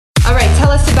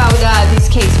tell us about these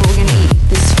cakes, what we're gonna eat.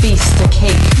 This feast, a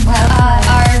cake. Well,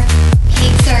 our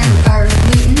cakes are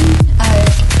gluten,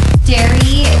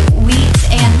 dairy, wheat,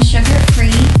 and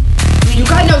sugar-free. You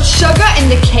got no sugar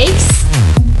in the cakes?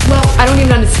 Well, I don't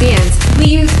even understand.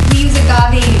 we use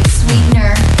agave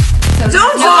sweetener. So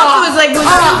Don't talk to us like we're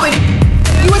stupid.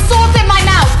 You assaulted my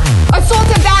mouth!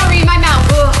 Assaulted Valerie in my mouth!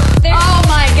 Oh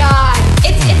my god!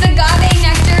 It's agave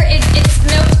nectar. It's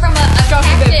milked from a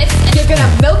cactus. You're gonna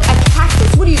milk a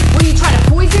cactus? What are you trying to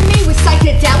poison me with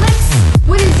psychedelics?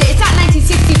 What is it? It's not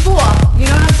 1964. You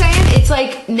know what I'm saying? It's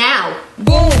like now.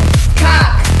 Boom,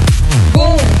 cock.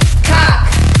 Boom, cock.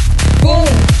 Boom,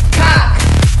 cock.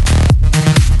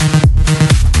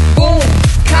 Boom,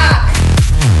 cock.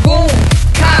 Boom,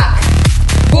 cock.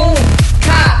 Boom,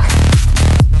 cock.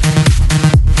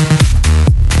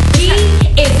 He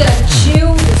is a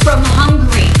Jew from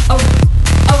Hungary.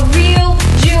 A real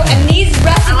Jew. And these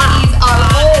recipes are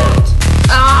old.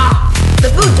 The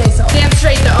food tastes old. Damn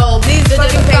straight they're old. These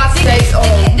fucking cakes taste old.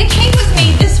 The cake was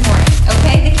made this morning,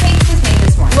 okay? The cake was made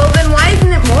this morning. Well, then why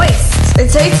isn't it moist? It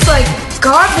tastes like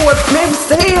cardboard from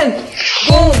sand.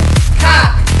 Boom,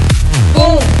 cock.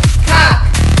 Boom, cock.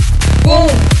 Boom,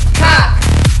 cock.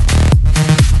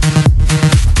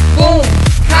 Boom,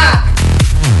 cock.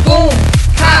 Boom,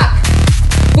 cock.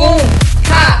 Boom,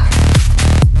 cock.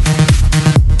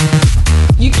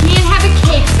 You can't have a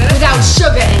cake without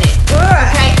sugar in it.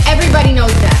 Okay? Everybody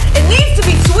knows that. It needs to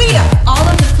be sweeter. All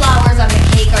of the flowers on the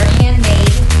cake are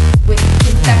handmade with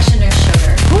confectioner's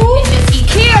sugar. Who You can just eat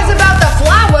the cares flowers. about the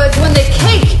flowers when the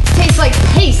cake tastes like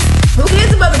paste? Who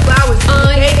cares about the flowers?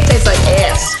 The cake tastes like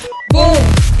ass. Boom,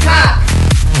 cock.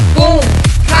 Boom,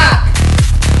 cock.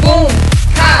 Boom,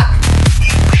 cock.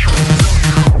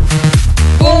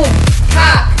 Boom,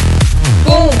 cock.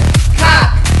 Boom, cock.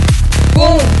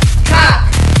 Boom, cock.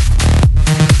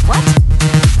 What?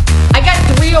 I got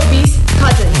 3 obese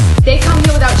cousins. They come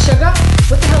here without sugar.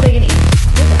 What the hell are they gonna eat?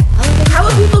 What the hell are they How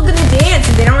are people gonna dance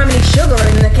if they don't have any sugar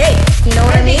in the cake? You know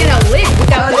what I How are they mean? gonna live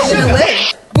without How the are they gonna sugar? live?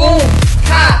 Boom,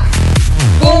 cock.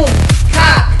 Boom,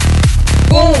 cock.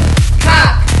 Boom,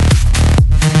 cock.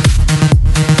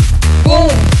 Boom,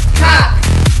 cock.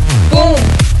 Boom,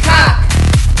 cock.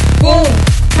 Boom,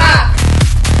 cock.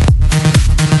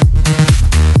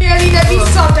 Really, let me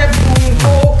suck that boom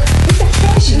cock. What the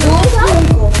hell is she doing?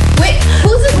 Wait,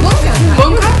 who's this boom cock guy?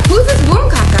 Boom cock? Who's this boom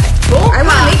cock guy? I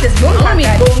want to meet this boom cock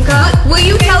guy. Boom cock. Will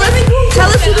you tell us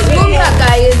who this boom cock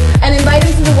guy is and invite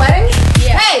him to the wedding?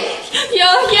 Yeah. Hey, Yo,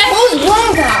 yes. who's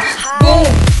boom cock? Boom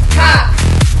cock.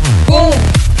 Boom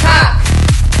cock.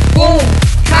 Boom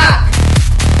cock.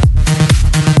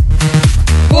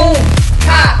 Boom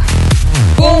cock.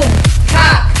 Boom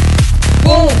cock.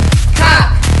 Boom cock.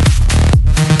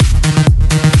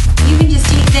 You can just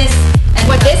take this and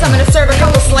What this? I'm gonna serve a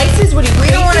couple slices? What are you We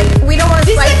don't want crazy? to. We don't want to.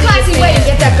 This is a classy way to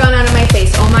get that gun out of my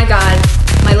face. Oh my god.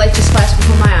 My light just flashed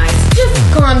before my eyes. Just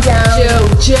calm down. Joe.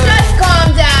 Just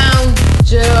calm down.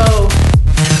 Joe.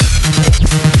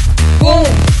 Boom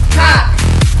cock.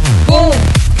 Boom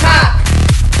cock.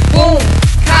 Boom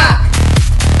cock.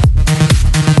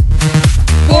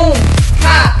 Boom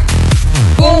cock.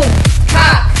 Boom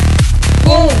cock.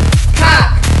 Boom cock.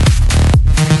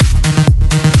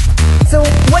 So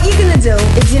what you're gonna do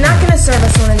is you're not gonna serve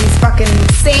us one of these fucking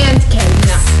sand cakes.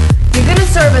 No. You're gonna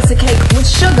serve us a cake with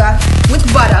sugar, with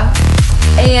butter,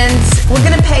 and we're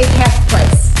gonna pay half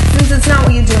price since it's not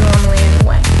what you do normally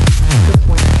anyway. Good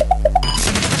point.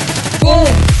 Boom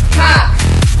cock.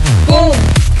 Boom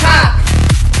cock.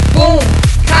 Boom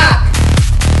cock.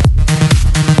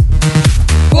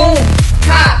 Boom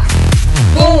cock.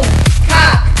 Boom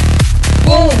cock.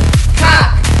 Boom cock.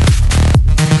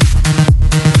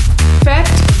 Fat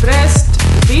breast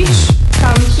bitch,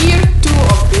 come here, 2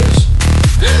 of bitch.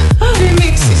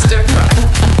 Remix sister cry,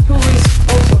 who is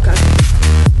also cousin.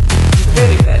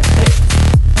 Very bad.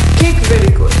 Cake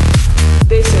very good.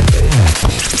 They said very bad.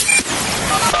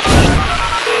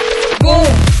 Boom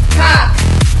cock.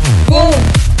 Boom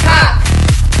cock.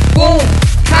 Boom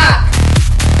cock.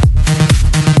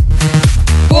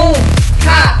 Boom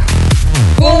cock.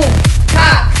 Boom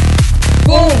cock.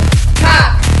 Boom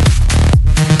cock.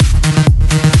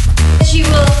 she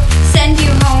will send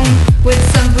you home with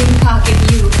some boom cock if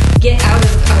you get out of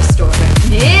the car store.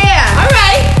 Yeah. All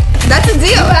right. That's a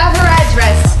deal. You have her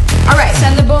address. All right.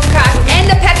 Send the boom cock and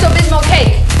the Pepto-Bismol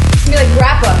cake. It's gonna be like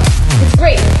grappa. It's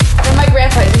great. For my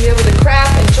grandpa, he's gonna be able to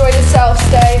crap, enjoy yourself,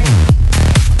 stay.